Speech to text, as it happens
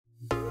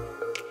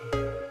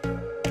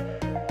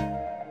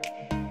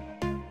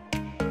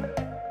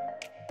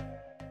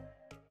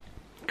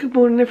good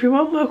morning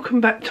everyone,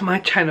 welcome back to my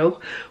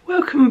channel.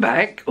 Welcome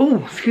back.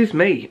 Oh, excuse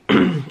me.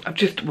 I've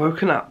just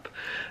woken up.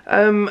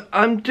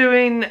 I'm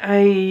doing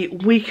a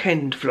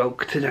weekend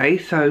vlog today.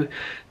 So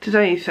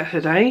today is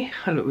Saturday.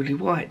 I look really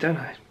white, don't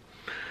I?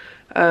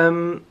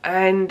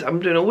 And I'm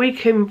doing a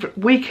weekend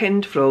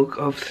vlog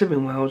of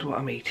Slimming World, what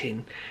I'm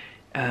eating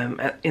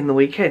in the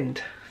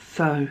weekend.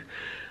 So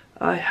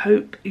I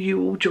hope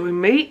you all join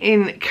me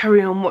in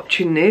carry on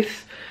watching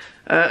this.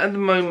 At the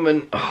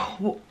moment,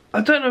 I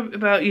don't know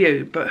about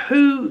you, but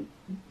who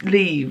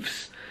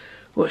leaves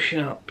washing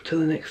up till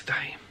the next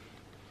day?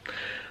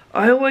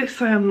 I always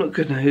say I'm not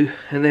gonna,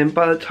 and then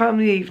by the time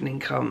the evening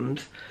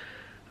comes,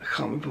 I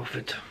can't be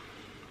bothered.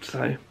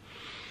 So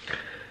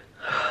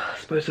I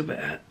suppose I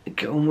better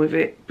get on with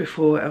it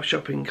before our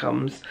shopping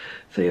comes.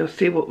 So you'll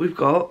see what we've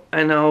got,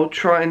 and I'll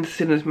try and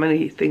sin as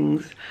many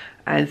things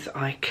as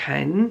I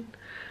can.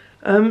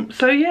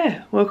 So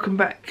yeah, welcome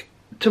back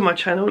to my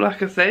channel,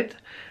 like I said,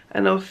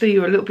 and I'll see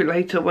you a little bit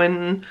later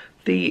when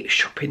the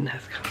shopping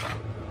has come.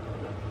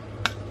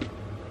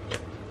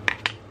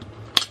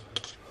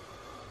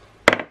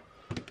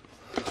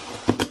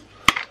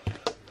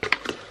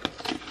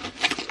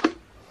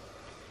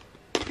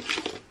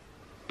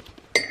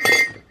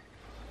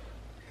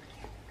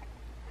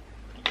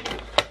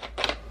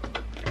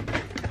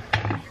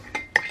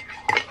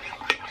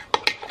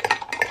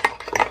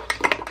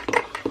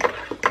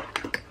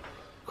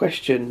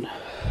 Question: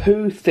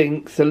 who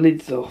thinks the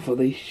lids off of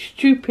these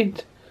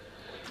stupid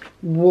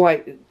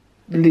white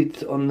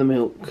lids on the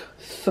milk?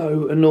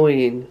 So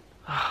annoying.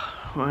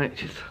 Right,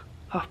 it's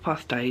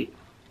 8:30.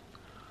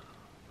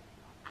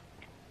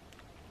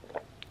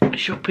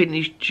 Shopping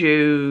is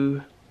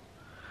due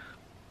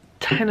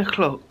 10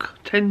 o'clock.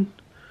 10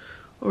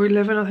 or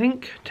 11, I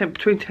think.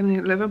 Between 10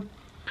 and 11.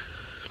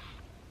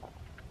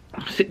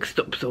 6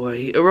 stops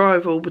away.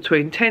 Arrival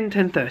between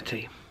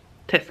 10:30.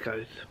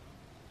 Tesco's.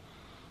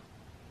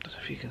 I don't know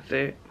if you can see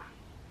it.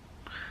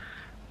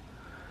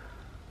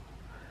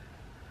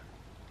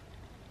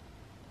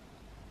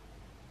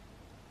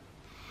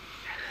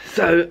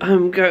 So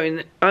I'm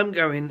going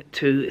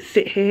to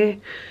sit here,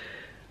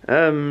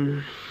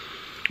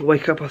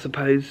 wake up I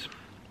suppose,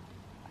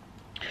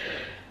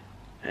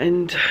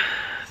 and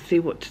see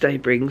what today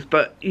brings.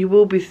 But you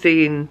will be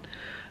seeing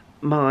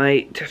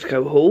my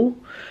Tesco haul,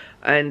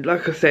 and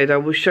like I said, I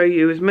will show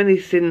you as many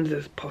sins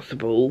as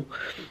possible.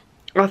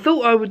 I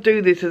thought I would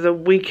do this as a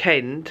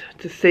weekend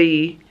to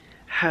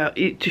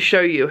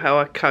show you how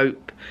I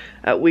cope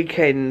at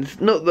weekends.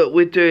 Not that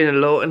we're doing a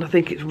lot, and I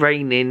think it's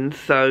raining,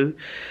 so.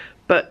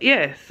 But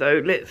yeah,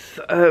 so let's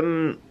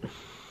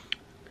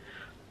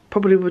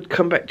probably would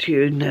come back to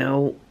you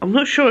now. I'm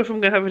not sure if I'm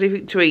going to have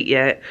anything to eat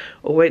yet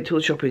or wait till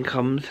the shopping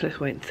comes. Let's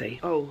wait and see.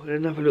 Oh, and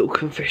another little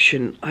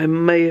confession. I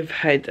may have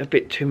had a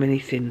bit too many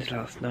sins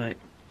last night.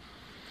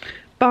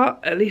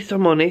 But at least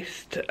I'm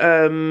honest.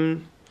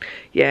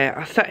 Yeah,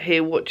 I sat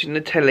here watching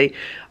the telly.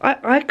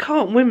 I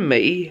can't win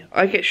me.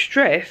 I get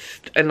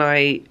stressed and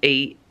I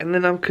eat, and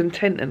then I'm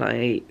content and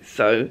I eat.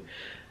 So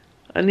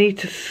I need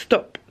to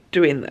stop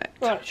doing that.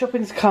 Right,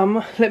 shopping's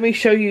come. Let me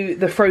show you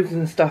the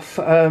frozen stuff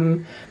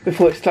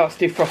before it starts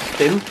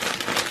defrosting.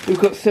 We've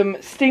got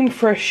some steamed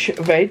fresh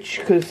veg,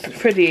 because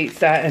Freddie eats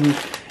that and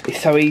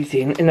it's so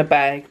easy in a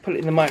bag. Put it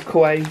in the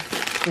microwave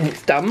and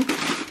it's done.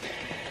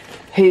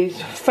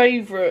 His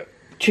favourite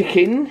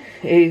chicken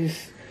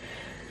is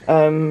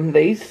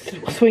these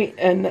sweet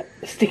and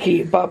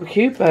sticky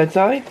barbecue bird's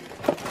eye.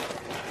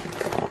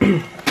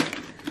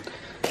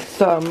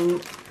 Some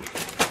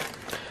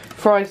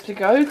fries to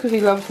go because he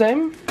loves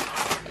them.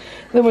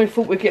 Then we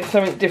thought we'd get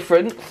something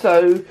different,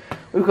 so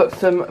we've got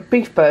some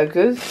beef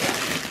burgers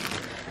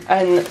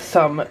and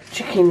some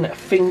chicken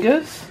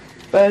fingers,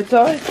 bird's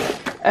eye,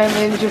 and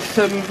then just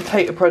some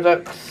potato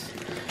products,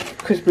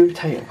 crispy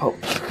potato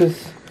pops,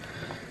 because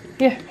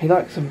yeah, he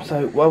likes them,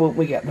 so why wouldn't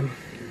we get them?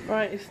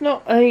 Right, it's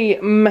not a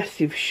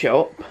massive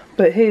shop,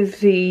 but here's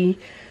the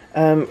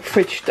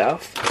fridge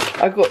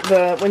stuff. I got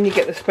the, when you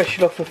get the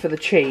special offer for the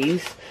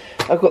cheese,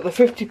 I've got the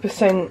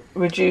 50%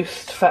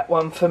 reduced fat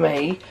one for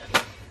me,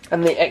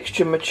 and the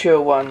extra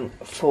mature one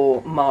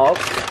for Mark.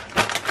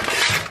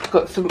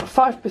 Got some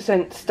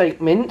 5%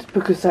 steak mint,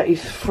 because that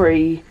is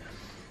free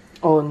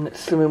on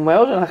Slimming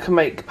World, and I can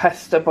make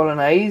pasta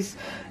bolognese,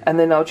 and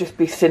then I'll just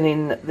be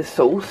sinning the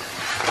sauce.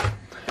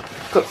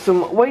 Got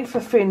some wafer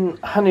thin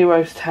honey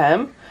roast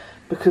ham,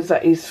 because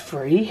that is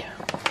free.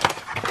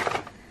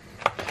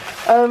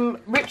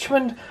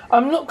 Richmond,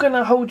 I'm not going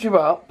to hold you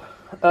up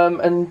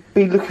and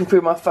be looking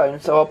through my phone,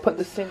 so I'll put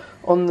this in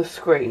on the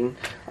screen.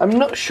 I'm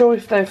not sure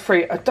if they're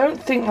free. I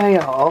don't think they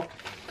are.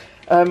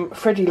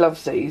 Freddie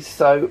loves these,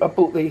 so I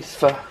bought these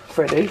for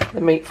Freddie,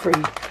 the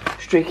meat-free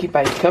streaky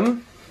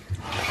bacon.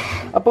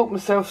 I bought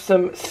myself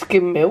some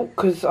skim milk,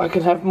 because I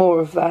can have more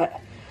of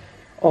that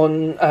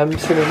on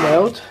Slimming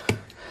World.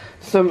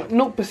 Some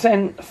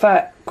 0%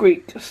 fat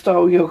Greek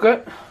style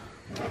yoghurt,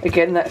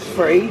 again that's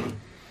free.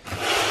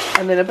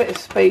 And then a bit of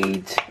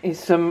speed is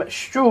some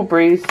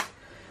strawberries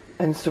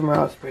and some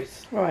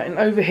raspberries. Right, and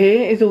over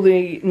here is all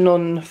the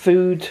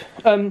non-food,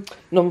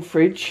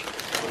 non-fridge.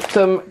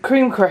 Some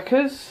cream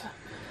crackers,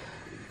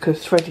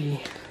 because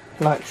Freddie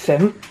likes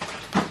them.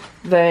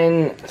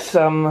 Then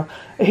some,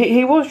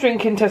 he was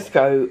drinking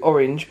Tesco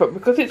orange, but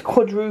because it's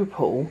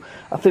quadruple,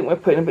 I think we're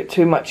putting a bit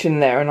too much in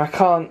there, and I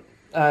can't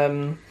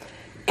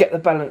get the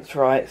balance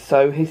right,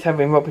 so he's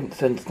having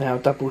Robinson's now,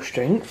 double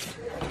strength.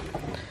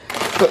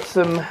 Got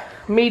some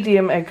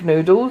medium egg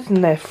noodles,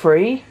 and they're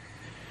free.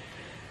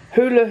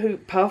 Hula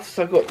hoop puffs,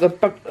 I got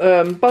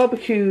the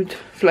barbecued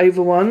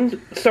flavour ones,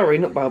 sorry,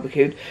 not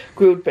barbecued,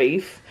 grilled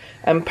beef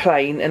and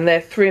plain, and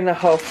they're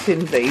 3.5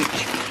 syns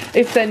each.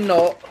 If they're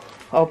not,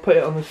 I'll put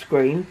it on the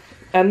screen.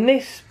 And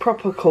this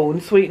proper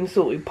corn, sweet and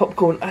salty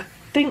popcorn, I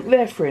think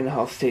they're 3.5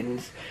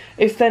 syns.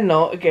 If they're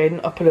not, again,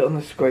 I'll put it on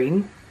the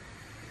screen.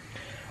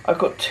 I've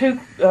got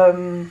 2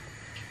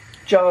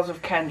 jars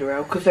of candy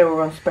ale because they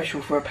were on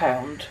special for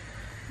 £1,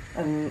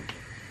 and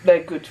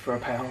they're good for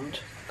 £1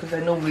 because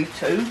they're normally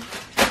 2.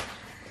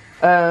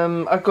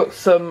 I've got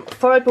some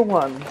Fibre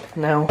One.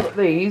 Now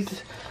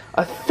these,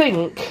 I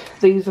think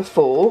these are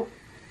 4.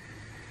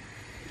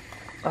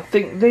 I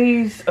think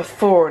these are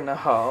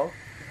 4.5,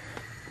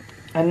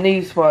 and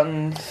these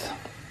ones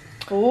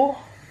 4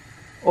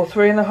 or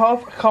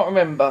 3.5. I can't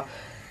remember.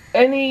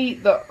 Any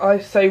that I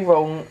say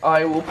wrong,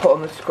 I will put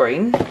on the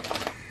screen.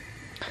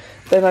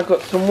 Then I've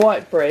got some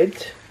white bread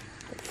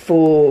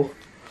for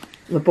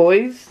the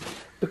boys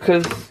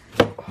because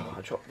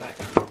I dropped that.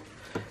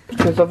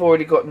 Because I've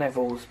already got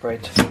Neville's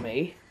bread for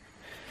me.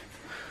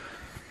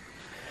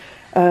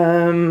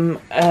 And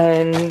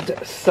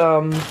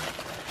some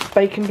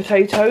bacon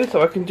potatoes,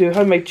 so I can do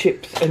homemade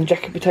chips and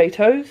jacket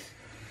potatoes.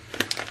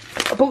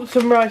 I bought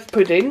some rice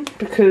pudding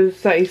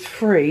because that is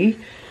free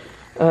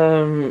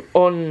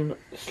on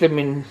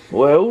Slimming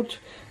World,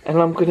 and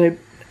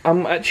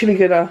I'm actually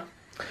gonna,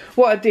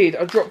 what I did,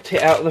 I dropped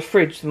it out of the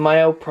fridge, my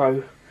L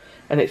Pro,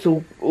 and it's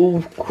all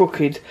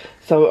crooked,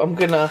 so I'm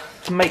gonna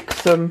make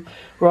some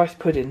rice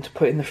pudding to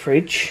put in the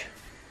fridge.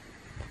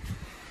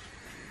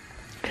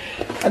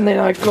 And then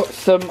I got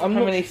some, I'm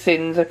not many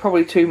syns, they're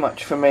probably too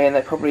much for me and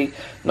they're probably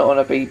not on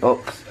a B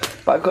box,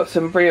 but I've got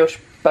some brioche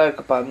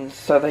burger buns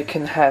so they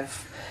can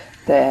have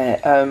their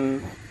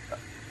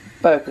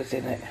burgers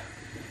in it.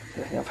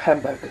 So they can have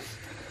hamburgers.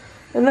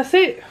 And that's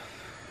it.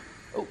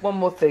 Oh, one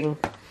more thing.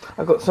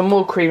 I've got some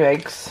more cream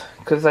eggs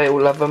because they all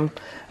love them,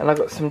 and I've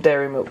got some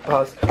dairy milk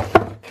bars.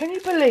 Can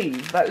you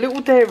believe that little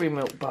dairy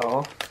milk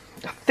bar?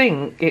 I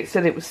think it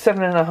said it was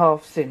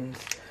 7.5 syns.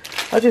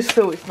 I just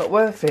feel it's not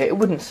worth it. It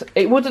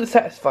wouldn't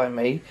satisfy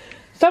me.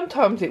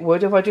 Sometimes it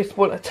would if I just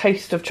want a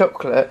taste of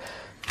chocolate,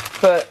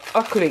 but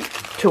I could eat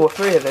 2 or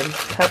 3 of them.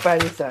 How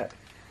bad is that?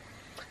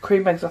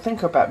 Cream eggs, I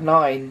think, are about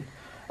 9.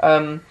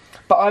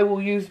 But I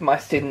will use my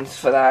syns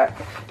for that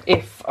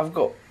if I've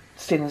got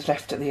syns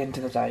left at the end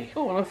of the day.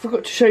 Oh, and I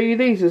forgot to show you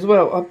these as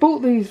well. I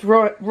bought these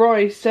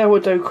rye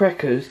sourdough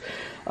crackers.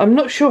 I'm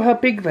not sure how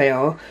big they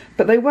are,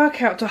 but they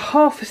work out to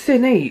 ½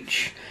 syn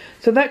each.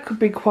 So that could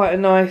be quite a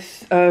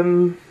nice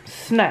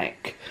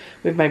snack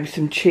with maybe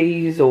some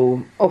cheese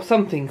or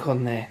something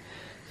on there.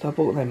 So I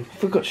bought them. I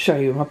forgot to show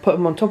you. I put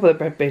them on top of the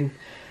bread bin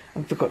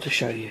and forgot to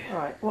show you.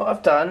 Right, what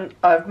I've done,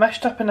 I've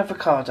mashed up an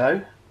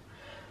avocado.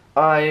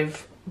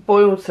 I've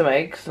boiled some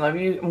eggs, and I'm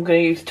going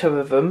to use 2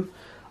 of them.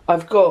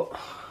 I've got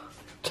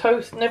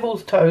toast,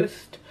 Neville's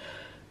toast,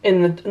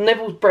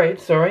 Neville's bread,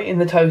 sorry, in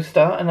the toaster,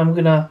 and I'm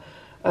going to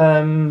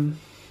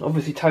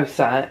obviously toast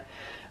that.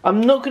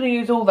 I'm not going to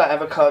use all that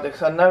avocado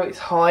because I know it's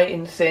high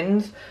in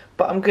syns,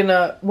 but I'm going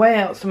to weigh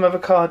out some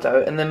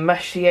avocado and then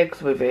mash the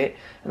eggs with it,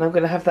 and I'm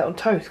going to have that on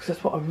toast because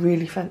that's what I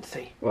really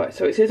fancy. Right,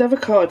 so it says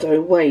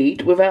avocado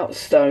weighed without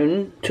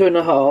stone,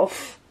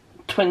 2.5,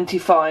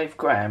 25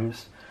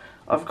 grams.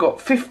 I've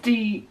got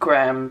 50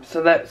 grams,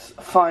 so that's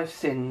 5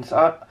 syns.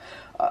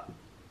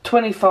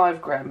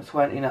 25 grams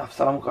weren't enough,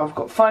 so I've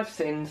got 5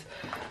 syns.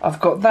 I've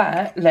got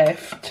that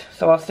left,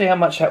 so I'll see how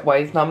much that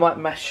weighs, and I might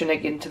mash an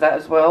egg into that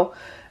as well.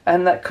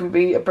 And that can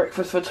be a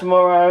breakfast for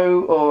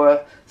tomorrow or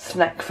a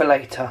snack for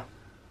later.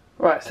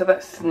 Right, so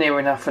that's near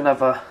enough,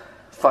 another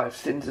 5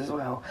 syns as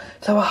well.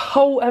 So a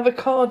whole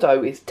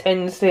avocado is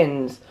 10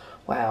 syns.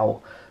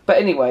 Wow. But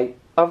anyway,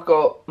 I've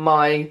got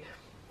my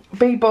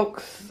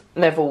B-box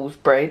Neville's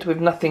bread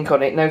with nothing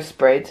on it, no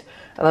spread.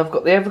 And I've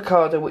got the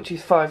avocado, which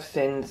is 5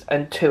 syns,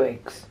 and 2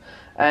 eggs.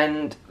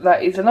 And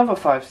that is another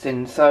 5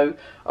 syns, so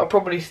I'll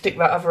probably stick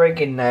that other egg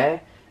in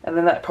there, and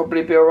then that'll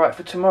probably be alright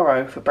for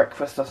tomorrow for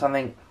breakfast or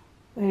something.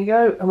 There you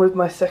go, and with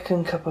my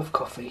second cup of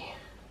coffee.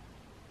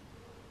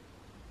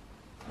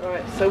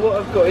 Alright, so what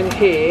I've got in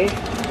here,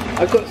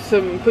 I've got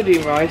some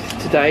pudding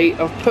rice today.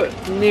 I've put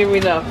near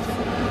enough,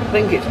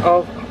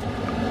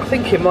 I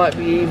think it might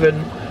be even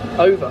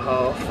over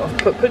half. I've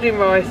put pudding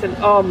rice and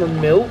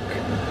almond milk,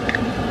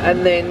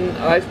 and then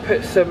I've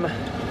put some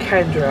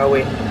candy ale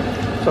in.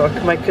 So I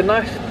can make a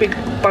nice big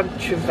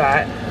bunch of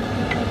that.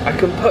 I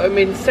can put them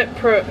in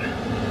separate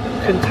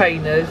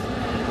containers,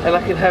 and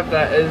I can have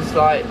that as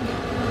like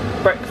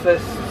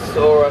breakfast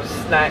or a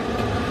snack,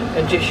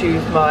 and just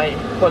use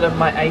one of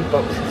my A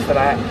boxes for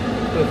that.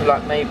 with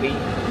like maybe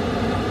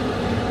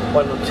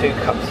 1 or 2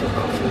 cups of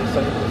coffee or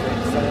something with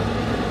it. So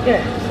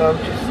yeah, so I'm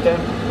just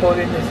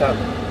boiling this up.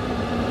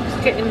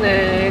 It's getting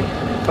there,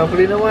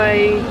 bubbling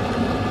away.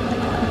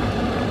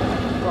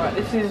 Right,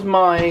 this is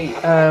my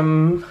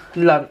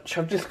lunch.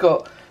 I've just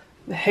got,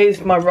 here's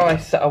my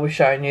rice that I was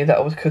showing you that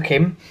I was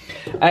cooking,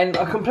 and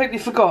I completely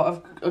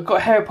forgot I've got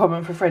a hair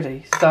appointment for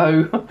Freddie,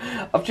 so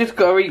I've just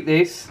got to eat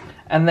this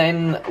and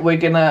then we're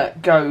gonna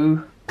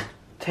go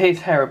to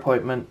his hair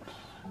appointment.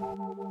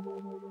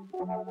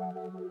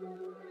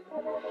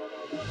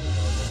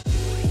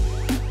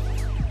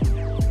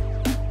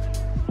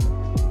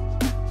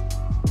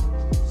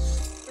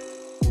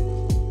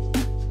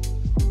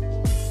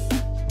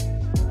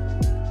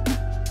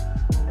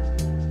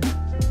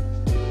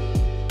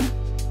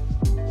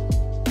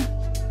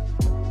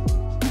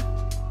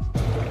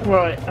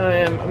 Right, I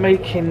am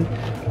making,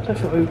 I don't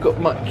think we've got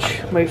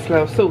much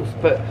Mayflower sauce,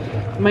 but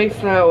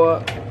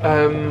Mayflower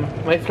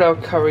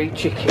curry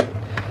chicken.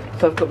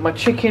 So I've got my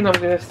chicken, I'm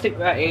going to stick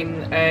that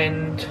in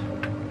and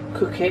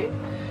cook it.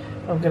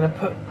 I'm going to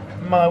put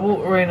my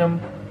water in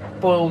and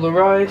boil the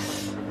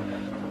rice.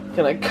 I'm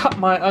going to cut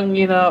my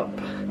onion up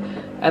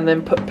and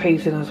then put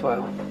peas in as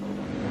well.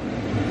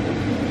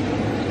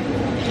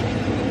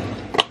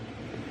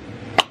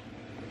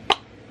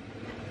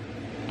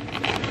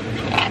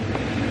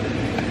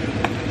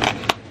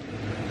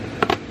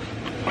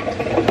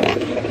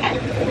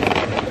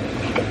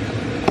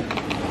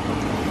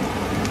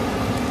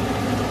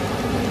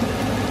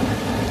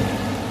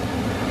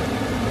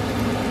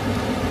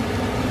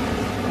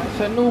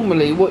 So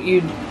normally what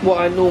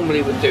I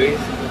normally would do is,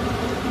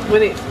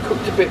 when it's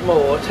cooked a bit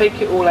more, take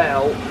it all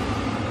out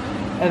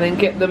and then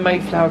get the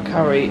Mayflower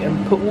curry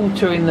and put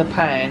water in the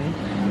pan,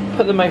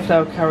 put the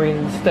Mayflower curry in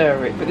and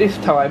stir it. But this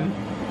time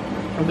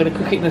I'm going to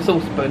cook it in a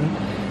saucepan,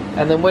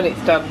 and then when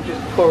it's done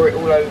just pour it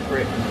all over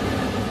it.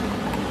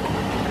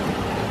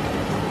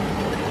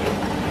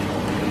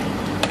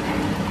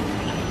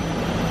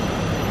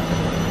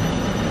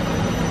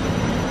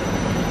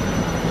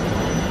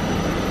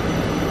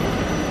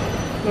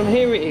 And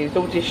here it is,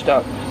 all dished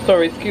up.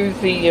 Sorry, excuse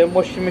the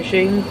washing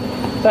machine.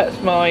 That's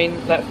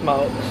mine, that's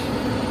Mark's.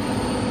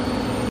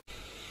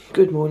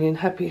 Good morning,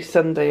 happy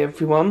Sunday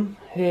everyone.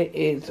 Here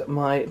is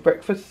my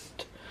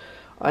breakfast.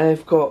 I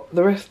have got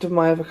the rest of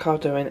my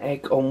avocado and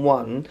egg on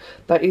one.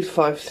 That is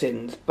 5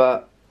 syns,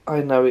 but I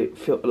know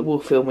it will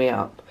fill me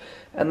up.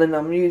 And then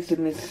I'm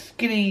using this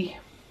skinny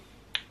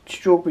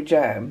strawberry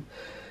jam.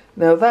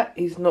 Now that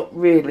is not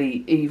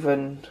really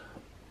even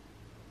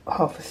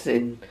half a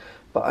syn,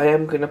 but I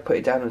am going to put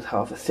it down as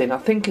half a syn. I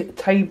think a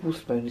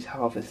tablespoon is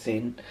half a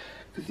syn,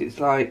 because it's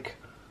like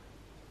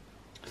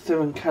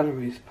 7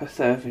 calories per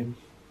serving.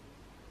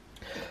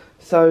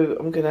 So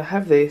I'm going to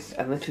have this,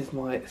 and this is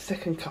my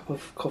second cup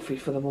of coffee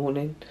for the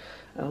morning,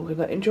 and I'm going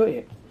to enjoy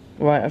it.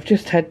 Right, I've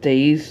just had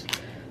these.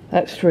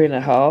 That's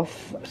 3.5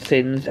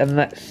 syns, and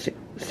that's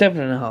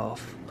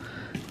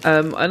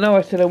 7.5. I know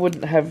I said I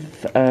wouldn't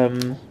have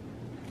a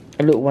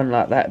little one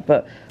like that,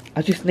 but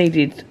I just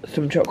needed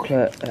some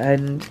chocolate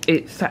and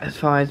it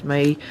satisfies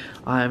me.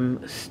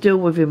 I'm still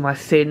within my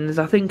syns.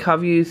 I think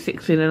I've used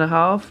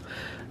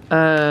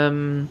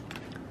 16.5,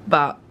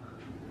 but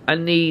I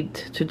need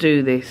to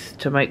do this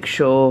to make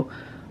sure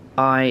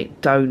I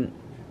don't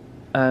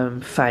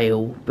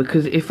fail,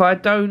 because if I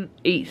don't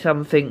eat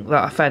something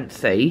that I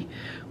fancy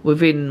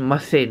within my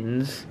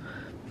syns,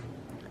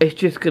 it's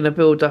just going to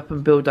build up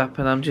and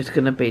I'm just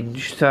going to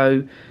binge.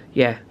 So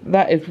yeah,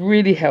 that has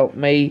really helped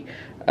me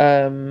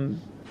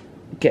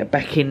get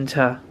back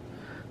into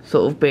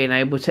sort of being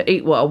able to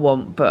eat what I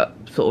want, but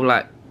sort of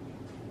like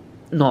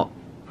not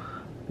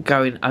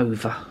going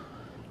over.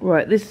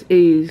 Right, this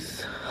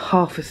is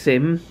half a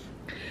syn,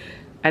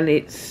 and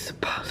it's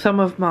some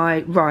of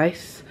my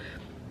rice,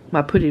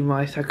 my pudding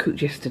rice I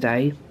cooked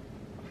yesterday,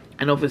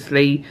 and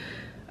obviously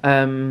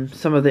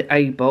some of the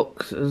A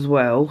box as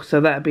well, so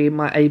that'll be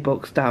my A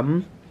box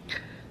done.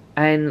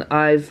 And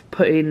I've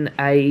put in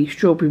a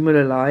strawberry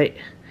Muller Lite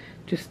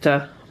just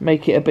to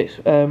make it a bit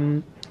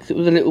it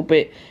was a little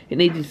bit, it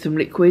needed some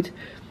liquid,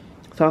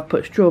 so I've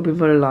put strawberry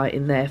Muller Lite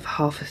in there for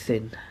half a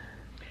syn.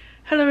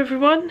 Hello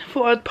everyone,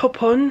 thought I'd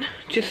pop on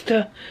just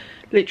to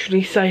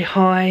literally say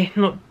hi.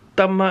 Not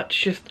done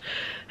much, just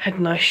had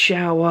a nice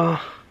shower.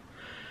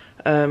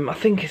 I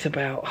think it's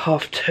about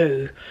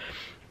 2:30.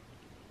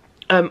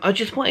 I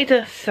just wanted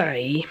to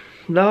say,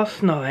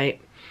 last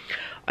night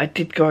I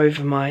did go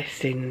over my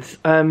syns.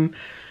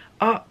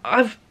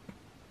 I've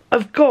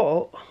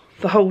got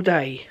the whole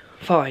day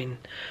fine,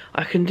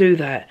 I can do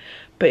that,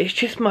 but it's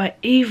just my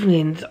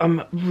evenings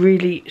I'm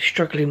really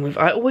struggling with.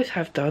 I always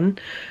have done,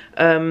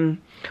 but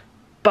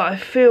I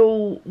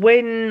feel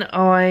when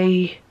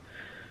I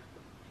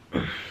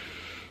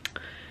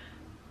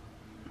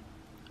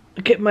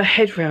get my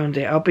head round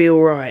it, I'll be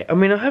alright. I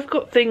mean, I have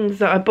got things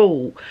that I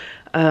bought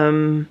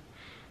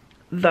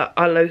that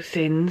are low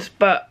syns,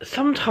 but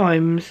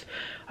sometimes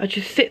I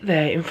just sit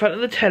there in front of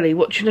the telly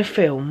watching a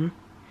film.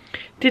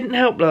 Didn't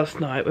help last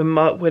night when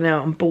Mark went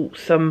out and bought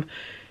some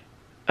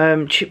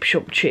chip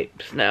shop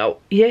chips. Now,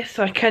 yes,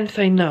 I can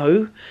say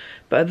no,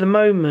 but at the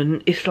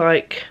moment it's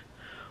like,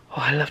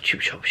 oh, I love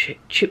chip shop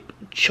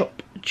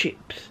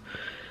chips.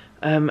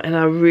 And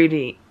I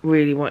really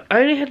want.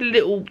 I only had a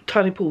little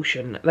tiny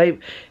portion.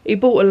 He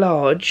bought a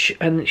large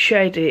and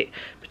shared it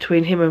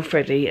between him and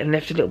Freddie and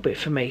left a little bit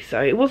for me,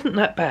 so it wasn't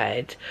that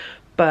bad.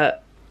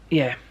 But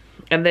yeah,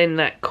 and then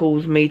that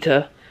caused me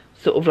to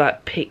sort of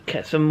like pick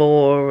at some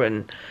more,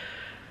 and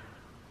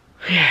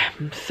yeah,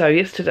 so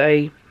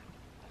yesterday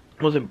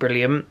wasn't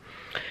brilliant.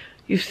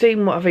 You've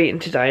seen what I've eaten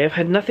today. I've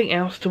had nothing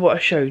else to what I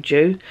showed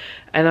you,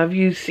 and I've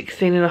used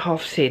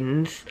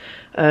 16.5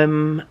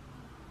 syns.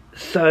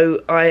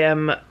 So I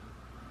am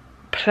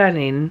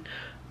planning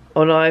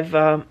on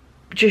either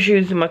just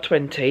using my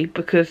 20,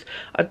 because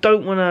I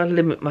don't want to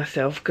limit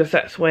myself, because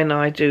that's when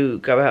I do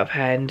go out of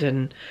hand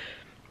and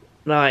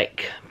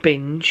like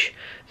binge.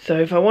 So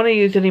if I want to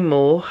use any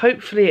more,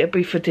 hopefully it'll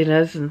be for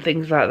dinners and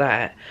things like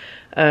that.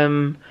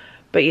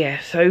 But yeah,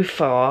 so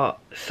far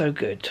so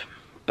good,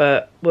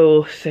 but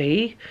we'll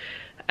see.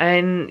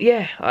 And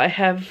yeah, I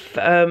have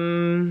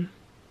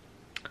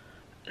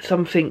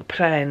something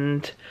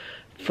planned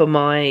for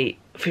my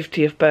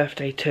 50th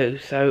birthday too,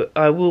 so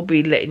I will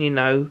be letting you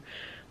know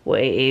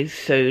what it is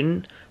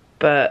soon.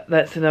 But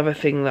that's another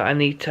thing that I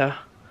need to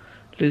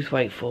lose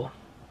weight for.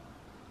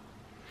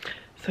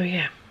 So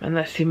yeah, and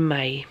that's in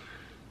May.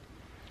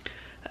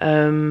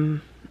 So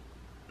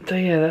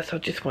yeah, I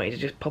just wanted to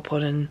just pop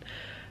on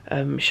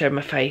and show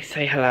my face,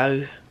 say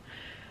hello.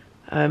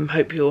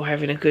 Hope you're all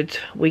having a good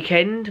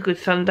weekend, a good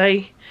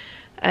Sunday.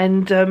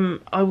 And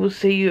I will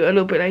see you a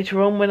little bit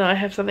later on when I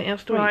have something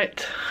else to eat.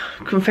 Right,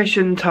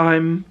 confession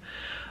time.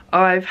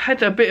 I've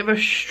had a bit of a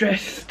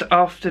stressed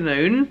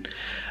afternoon.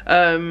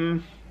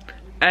 And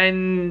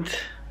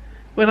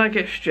when I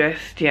get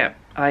stressed, yeah,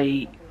 I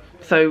eat.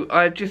 So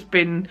I've just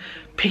been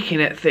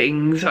picking at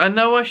things. I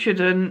know I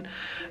shouldn't,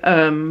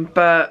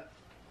 but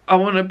I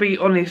want to be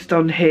honest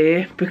on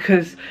here,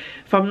 because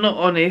if I'm not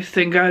honest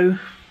and go,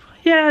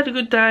 yeah, I had a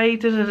good day,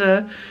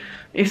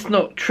 it's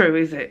not true,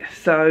 is it?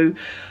 So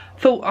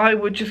thought I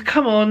would just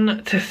come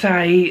on to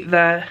say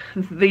that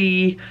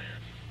the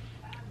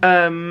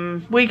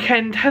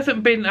weekend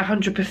hasn't been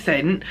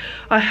 100%.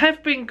 I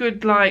have been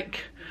good,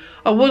 like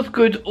I was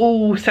good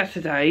all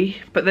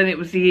Saturday, but then it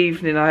was the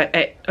evening I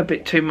ate a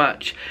bit too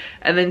much,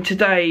 and then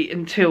today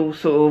until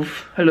sort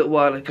of a little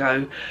while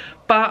ago.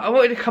 But I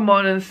wanted to come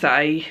on and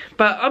say,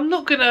 but I'm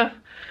not gonna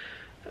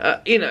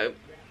you know,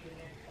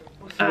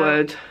 what's the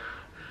word,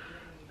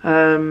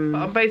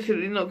 I'm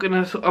basically not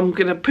gonna, I'm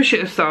gonna push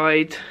it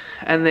aside,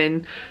 and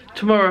then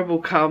tomorrow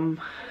will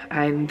come,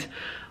 and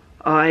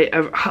I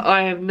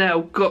have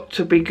now got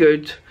to be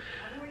good.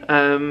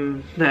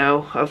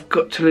 Now I've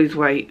got to lose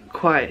weight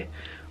quite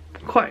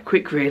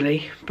quick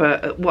really,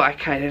 but what I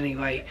can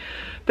anyway.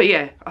 But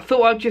yeah, I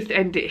thought I'd just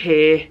end it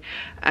here,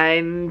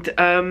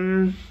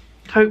 and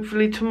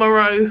hopefully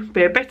tomorrow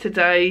be a better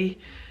day.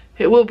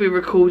 It will be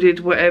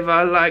recorded,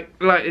 whatever, like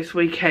this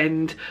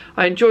weekend.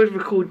 I enjoyed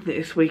recording it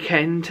this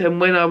weekend,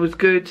 and when I was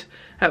good,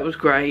 that was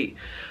great.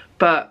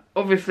 But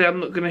obviously I'm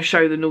not going to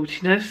show the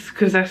naughtiness,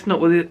 because that's not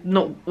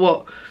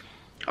what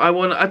I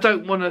want. I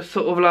don't want to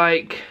sort of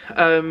like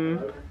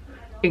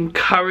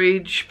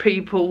encourage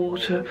people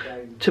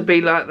to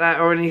be like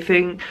that or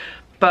anything.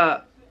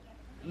 But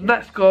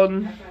that's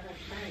gone.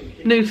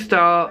 New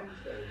start.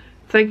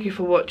 Thank you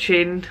for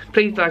watching.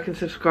 Please like and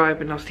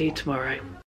subscribe, and I'll see you tomorrow.